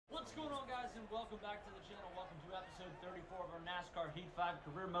going on, guys, and welcome back to the channel. Welcome to episode 34 of our NASCAR Heat 5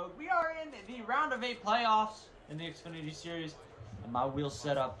 career mode. We are in the round of 8 playoffs in the Xfinity series, and my wheel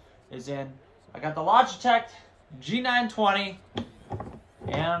setup is in. I got the Logitech G920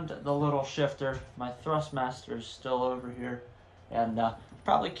 and the little shifter. My Thrustmaster is still over here, and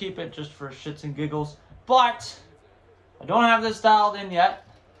probably keep it just for shits and giggles. But I don't have this dialed in yet,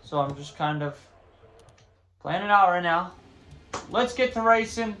 so I'm just kind of playing it out right now. Let's get to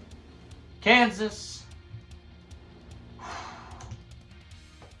racing. Kansas.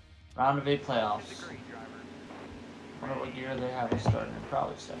 Round of 8 playoffs. Wonder what gear they have us starting in.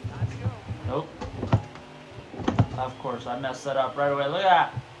 Probably second. Nope. Of course, I messed that up right away. Look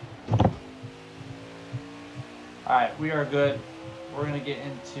at that. Alright, we are good. We're going to get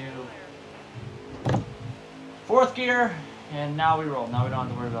into 4th gear, and now we roll. Now we don't have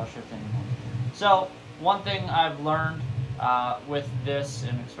to worry about shifting anymore. So, one thing I've learned with this,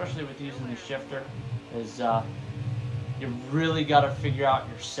 and especially with using the shifter, is you really got to figure out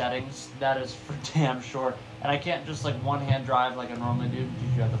your settings. That is for damn sure. And I can't just like one-hand drive like I normally do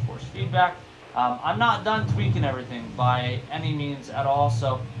because you have the force feedback. I'm not done tweaking everything by any means at all,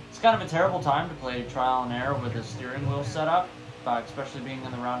 so it's kind of a terrible time to play trial and error with a steering wheel setup, especially being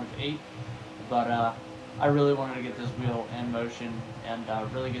in the round of 8. But I really wanted to get this wheel in motion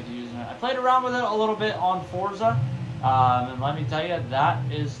and really get to using it. I played around with it a little bit on Forza. And let me tell you,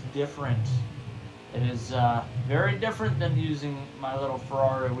 that is different. It is very different than using my little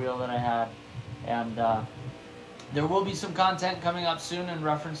Ferrari wheel that I had. And there will be some content coming up soon in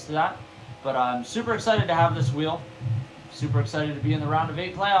reference to that. But I'm super excited to have this wheel. Super excited to be in the round of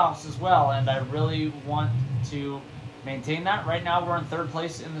 8 playoffs as well. And I really want to maintain that. Right now we're in 3rd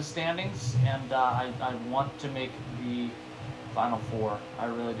place in the standings. And I want to make the Final 4. I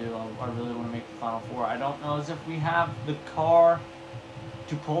really do. I really want to make the Final 4. I don't know as if we have the car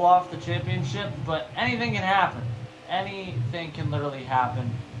to pull off the championship, but anything can happen. Anything can literally happen.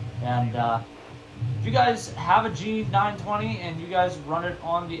 And if you guys have a G920 and you guys run it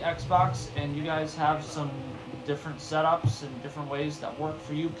on the Xbox and you guys have some different setups and different ways that work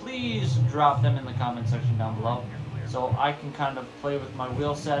for you, please drop them in the comment section down below so I can kind of play with my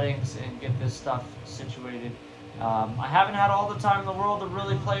wheel settings and get this stuff situated. I haven't had all the time in the world to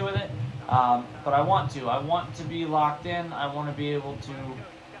really play with it, but I want to. I want to be locked in. I want to be able to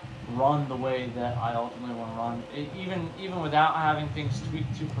run the way that I ultimately want to run. Even without having things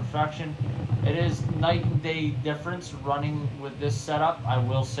tweaked to perfection, it is night and day difference running with this setup. I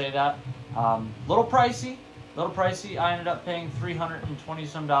will say that. Little pricey. I ended up paying $320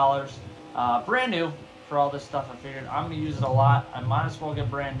 some, brand new for all this stuff. I figured I'm going to use it a lot. I might as well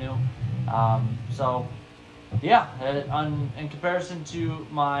get brand new. So yeah, in comparison to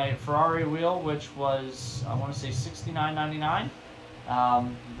my Ferrari wheel, which was, I want to say, $69.99,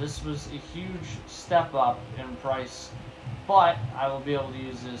 this was a huge step up in price, but I will be able to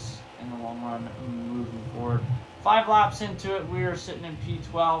use this in the long run moving forward. 5 laps into it, we are sitting in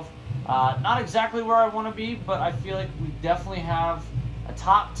P12. Not exactly where I want to be, but I feel like we definitely have a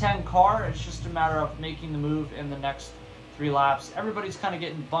top 10 car. It's just a matter of making the move in the next 3 laps. Everybody's kind of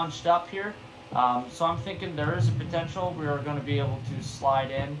getting bunched up here. So I'm thinking there is a potential we are going to be able to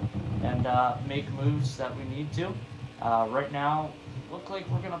slide in and make moves that we need to. Right now, look like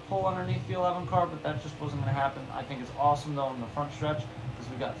we're going to pull underneath the 11 car, but that just wasn't going to happen. I think it's awesome though in the front stretch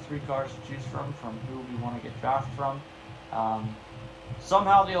because we got 3 cars to choose from who we want to get drafted from.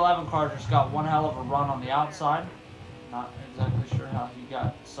 Somehow the 11 car just got one hell of a run on the outside. Not exactly sure how he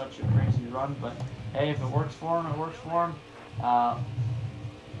got such a crazy run, but hey, if it works for him, it works for him.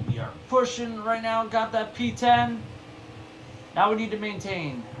 We are pushing right now, got that P10. Now we need to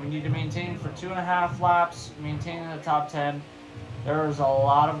maintain. We need to maintain for 2.5 laps, maintaining the top 10. There's a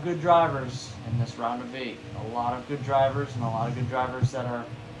lot of good drivers in this round of 8. A lot of good drivers and a lot of good drivers that are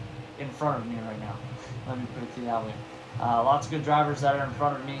in front of me right now. Let me put it to you that way. Lots of good drivers that are in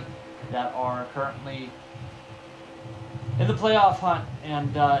front of me that are currently in the playoff hunt,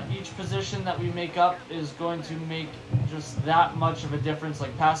 and each position that we make up is going to make just that much of a difference.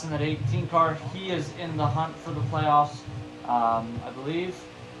 Like passing that 18 car, he is in the hunt for the playoffs, I believe.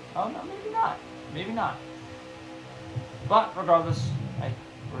 Oh no, maybe not. But regardless, hey,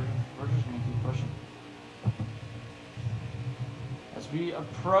 we're just gonna keep pushing. As we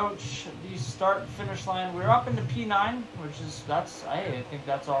approach the start-finish line, we're up into P9, which is hey, I think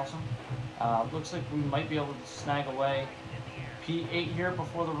that's awesome. Looks like we might be able to snag away P8 here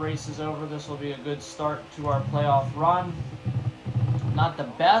before the race is over. This will be a good start to our playoff run. Not the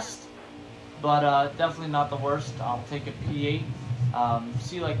best, but definitely not the worst. I'll take a P8.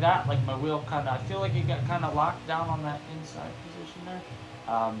 See, like that, like my wheel kind of, I feel like it got kind of locked down on that inside position there.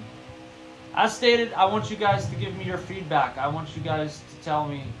 As stated, I want you guys to give me your feedback. I want you guys to tell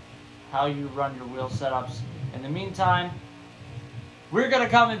me how you run your wheel setups. In the meantime, we're going to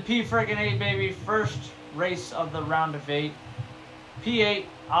come in P8, baby. First race of the round of 8. P8,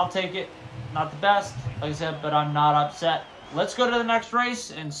 I'll take it. Not the best, like I said, but I'm not upset. Let's go to the next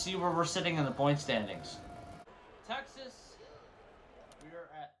race and see where we're sitting in the point standings. Texas, we are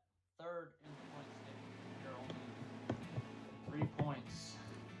at 3rd in the point standings. We are only 3 points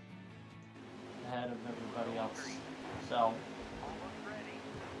ahead of everybody else. So,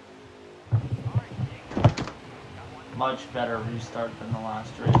 much better restart than the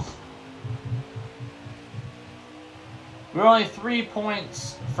last race. We're only 3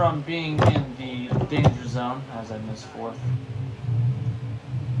 points from being in the danger zone, as I missed 4th.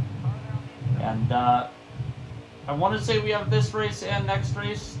 And I want to say we have this race and next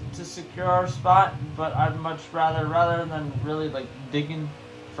race to secure our spot, but I'd much rather than really like digging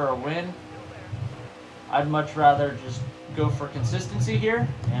for a win, I'd much rather just go for consistency here,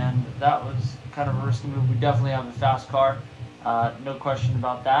 and that was kind of a risky move. We definitely have a fast car, no question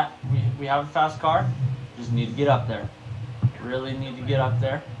about that. We have a fast car, just need to get up there. Really need to get up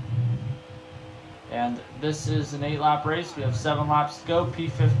there. And this is an 8-lap race. We have 7 laps to go.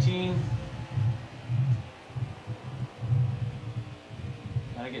 P15.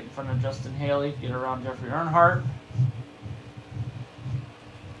 Gotta get in front of Justin Haley, get around Jeffrey Earnhardt.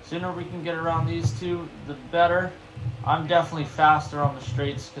 Sooner we can get around these two, the better. I'm definitely faster on the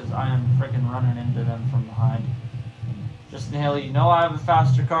straights because I am freaking running into them from behind. Justin Haley, you know I have a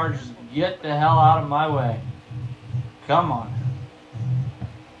faster car. Just get the hell out of my way. Come on.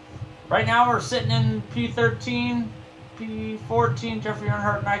 Right now we're sitting in P13, P14. Jeffrey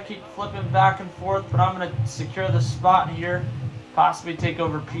Earnhardt and I keep flipping back and forth, but I'm going to secure the spot here. Possibly take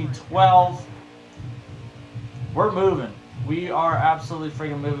over P12. We're moving. We are absolutely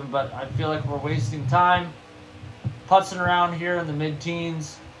freaking moving, but I feel like we're wasting time. Putzing around here in the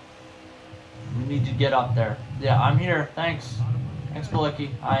mid-teens. We need to get up there. Yeah, I'm here. Thanks. Thanks,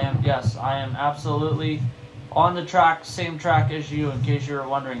 Balicki. I am absolutely on the track, same track as you, in case you were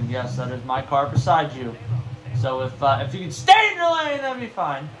wondering. Yes, that is my car beside you. So if you can stay in your lane, that'd be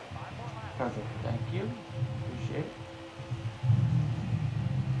fine. Perfect. Thank you. Appreciate it.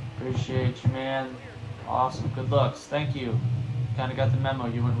 Appreciate you, man. Awesome. Good looks. Thank you. Kind of got the memo.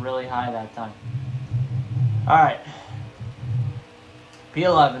 You went really high that time. All right.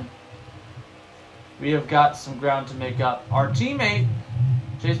 P11. We have got some ground to make up. Our teammate,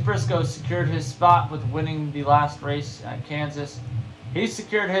 Chase Briscoe, secured his spot with winning the last race at Kansas. He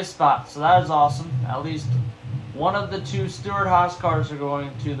secured his spot, so that is awesome. At least one of the 2 Stewart-Haas cars are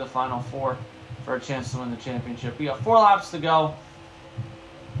going to the Final 4 for a chance to win the championship. We got 4 laps to go.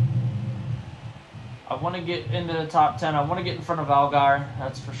 I want to get into the top 10. I want to get in front of Allgaier,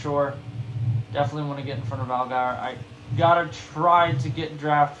 that's for sure. Definitely want to get in front of Allgaier. I gotta try to get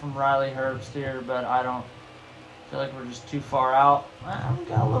draft from Riley Herbst here, but I don't feel like we're just too far out. We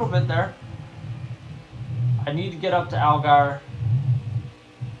got a little bit there. I need to get up to Allgaier.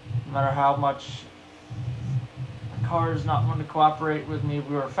 No matter how much the car is not wanting to cooperate with me.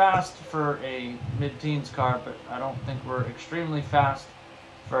 We were fast for a mid-teens car, but I don't think we're extremely fast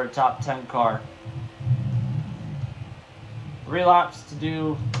for a top 10 car. 3 laps to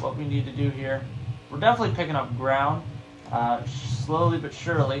do what we need to do here. We're definitely picking up ground, slowly but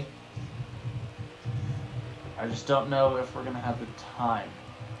surely. I just don't know if we're going to have the time.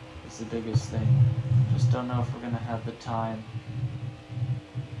 It's the biggest thing. Just don't know if we're going to have the time.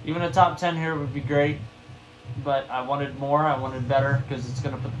 Even a top 10 here would be great, but I wanted more. I wanted better because it's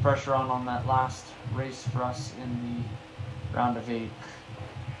going to put the pressure on that last race for us in the round of 8.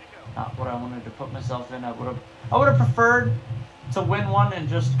 Not what I wanted to put myself in. I would have preferred to win one and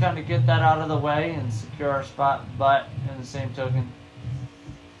just kind of get that out of the way and secure our spot, but in the same token,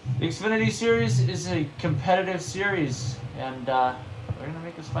 the Xfinity Series is a competitive series, and they're going to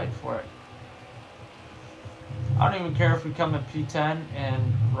make us fight for it. I don't even care if we come at P10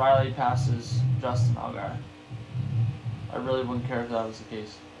 and Riley passes Justin Allgaier. I really wouldn't care if that was the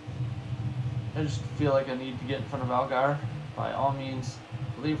case. I just feel like I need to get in front of Allgaier. By all means,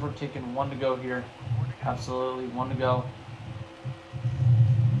 I believe we're taking 1 to go here. Absolutely, 1 to go.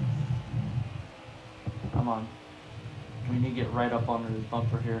 Come on. We need to get right up onto this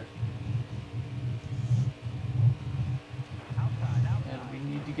bumper here. And we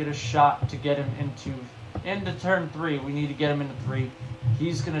need to get a shot to get him into turn 3. We need to get him into 3.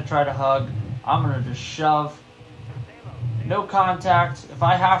 He's going to try to hug. I'm going to just shove. No contact. If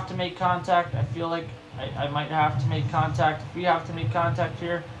I have to make contact, I feel like I might have to make contact. If we have to make contact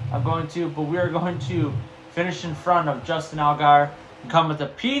here, I'm going to. But we are going to finish in front of Justin Allgaier and come with a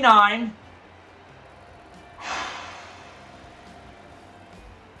P9.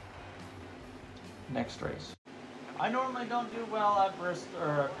 next race. I normally don't do well at Bristol,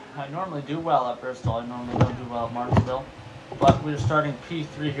 or I normally do well at Bristol. I normally don't do well at Martinsville. But we're starting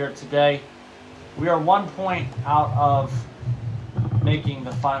P3 here today. We are 1 point out of making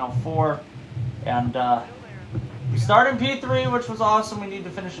the final 4. And we started in P3, which was awesome. We need to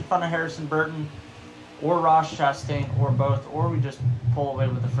finish in front of Harrison Burton or Ross Chastain or both. Or we just pull away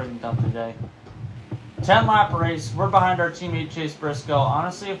with the friggin' dump today. 10-lap race. We're behind our teammate Chase Briscoe.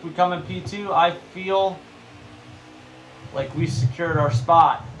 Honestly, if we come in P2, I feel like we secured our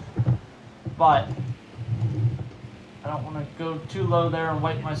spot. But I don't want to go too low there and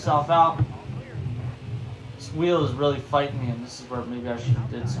wipe myself out. This wheel is really fighting me, and this is where maybe I should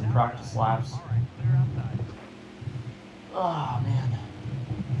have did some practice laps. Oh, man.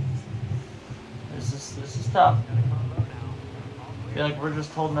 This is tough. I feel like we're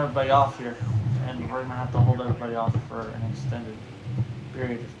just holding everybody off here. And we're going to have to hold everybody off for an extended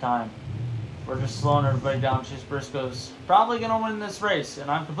period of time. We're just slowing everybody down. Chase Briscoe's probably going to win this race, and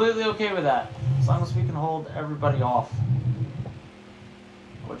I'm completely okay with that, as long as we can hold everybody off.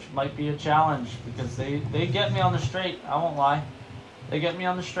 Which might be a challenge, because they get me on the straight, I won't lie. They get me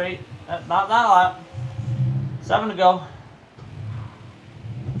on the straight. Not that lap. 7 to go.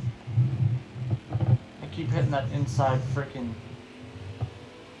 I keep hitting that inside freaking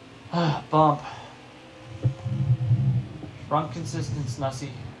bump. Just run consistent, Snussy.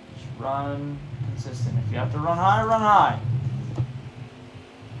 Just run consistent. If you have to run high, run high.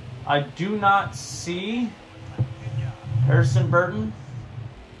 I do not see Harrison Burton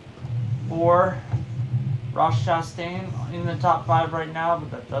or Ross Chastain in the top 5 right now, but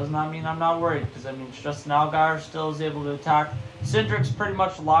that does not mean I'm not worried, because that means Justin Allgaier still is able to attack. Cindric's pretty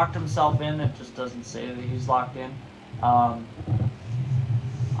much locked himself in. It just doesn't say that he's locked in. I'm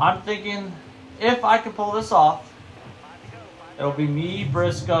thinking if I can pull this off, it'll be me,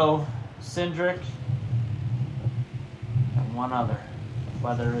 Briscoe, Cindric, and one other.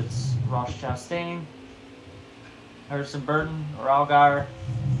 Whether it's Ross Chastain, Harrison Burton, or Allgaier.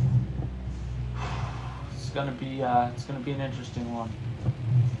 It's gonna be an interesting one.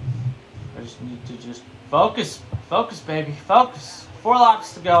 I just need to just focus, baby, focus. 4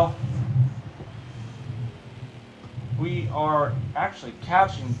 laps to go. We are actually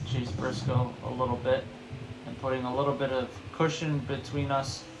catching Chase Briscoe a little bit and putting a little bit of cushion between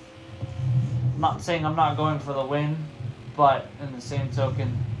us. I'm not saying I'm not going for the win, but in the same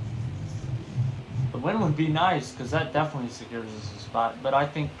token, the win would be nice, because that definitely secures us a spot. But I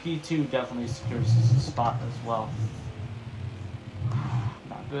think P2 definitely secures us a spot as well.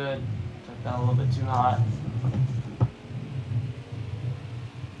 Not good. Took that a little bit too hot.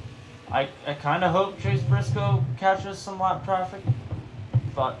 I kind of hope Chase Briscoe catches some lap traffic,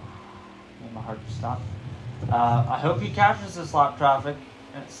 but made my heart to stop. I hope he catches this lap traffic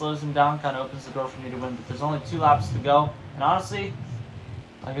and it slows him down, kind of opens the door for me to win. But there's only 2 laps to go, and honestly,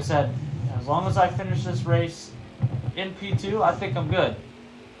 like I said, as long as I finish this race in P2, I think I'm good.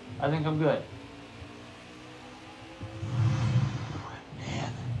 I think I'm good.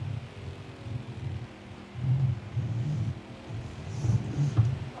 Man.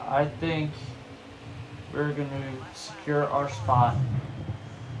 I think we're going to secure our spot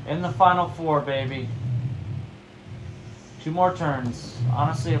in the final 4, baby. 2 more turns.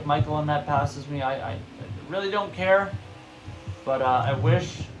 Honestly, if Michael Annett passes me, I really don't care. But I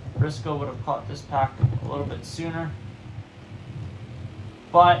wish Briscoe would have caught this pack a little bit sooner.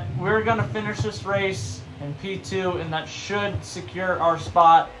 But we're going to finish this race in P2, and that should secure our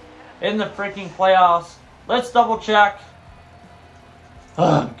spot in the freaking playoffs. Let's double check.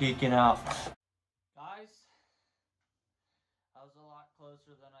 I'm geeking out. Guys, that was a lot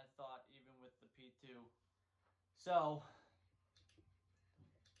closer than I thought, even with the P2. So,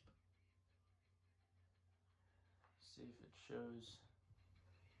 let's see if it shows.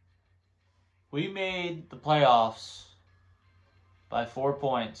 We made the playoffs by 4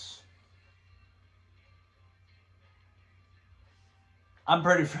 points. I'm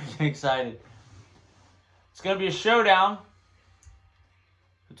pretty freaking excited. It's going to be a showdown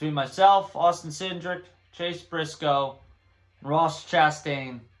between myself, Austin Cindric, Chase Briscoe, and Ross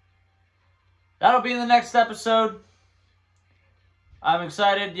Chastain. That'll be in the next episode. I'm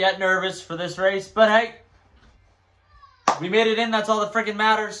excited yet nervous for this race, but hey, we made it in. That's all that freaking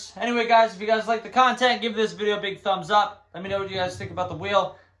matters. Anyway, guys, if you guys like the content, give this video a big thumbs up. Let me know what you guys think about the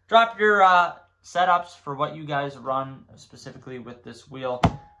wheel. Drop your setups for what you guys run specifically with this wheel.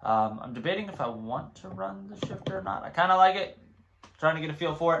 I'm debating if I want to run the shifter or not. I kind of like it. Trying to get a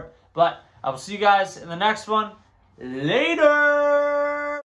feel for it. But I will see you guys in the next one. Later!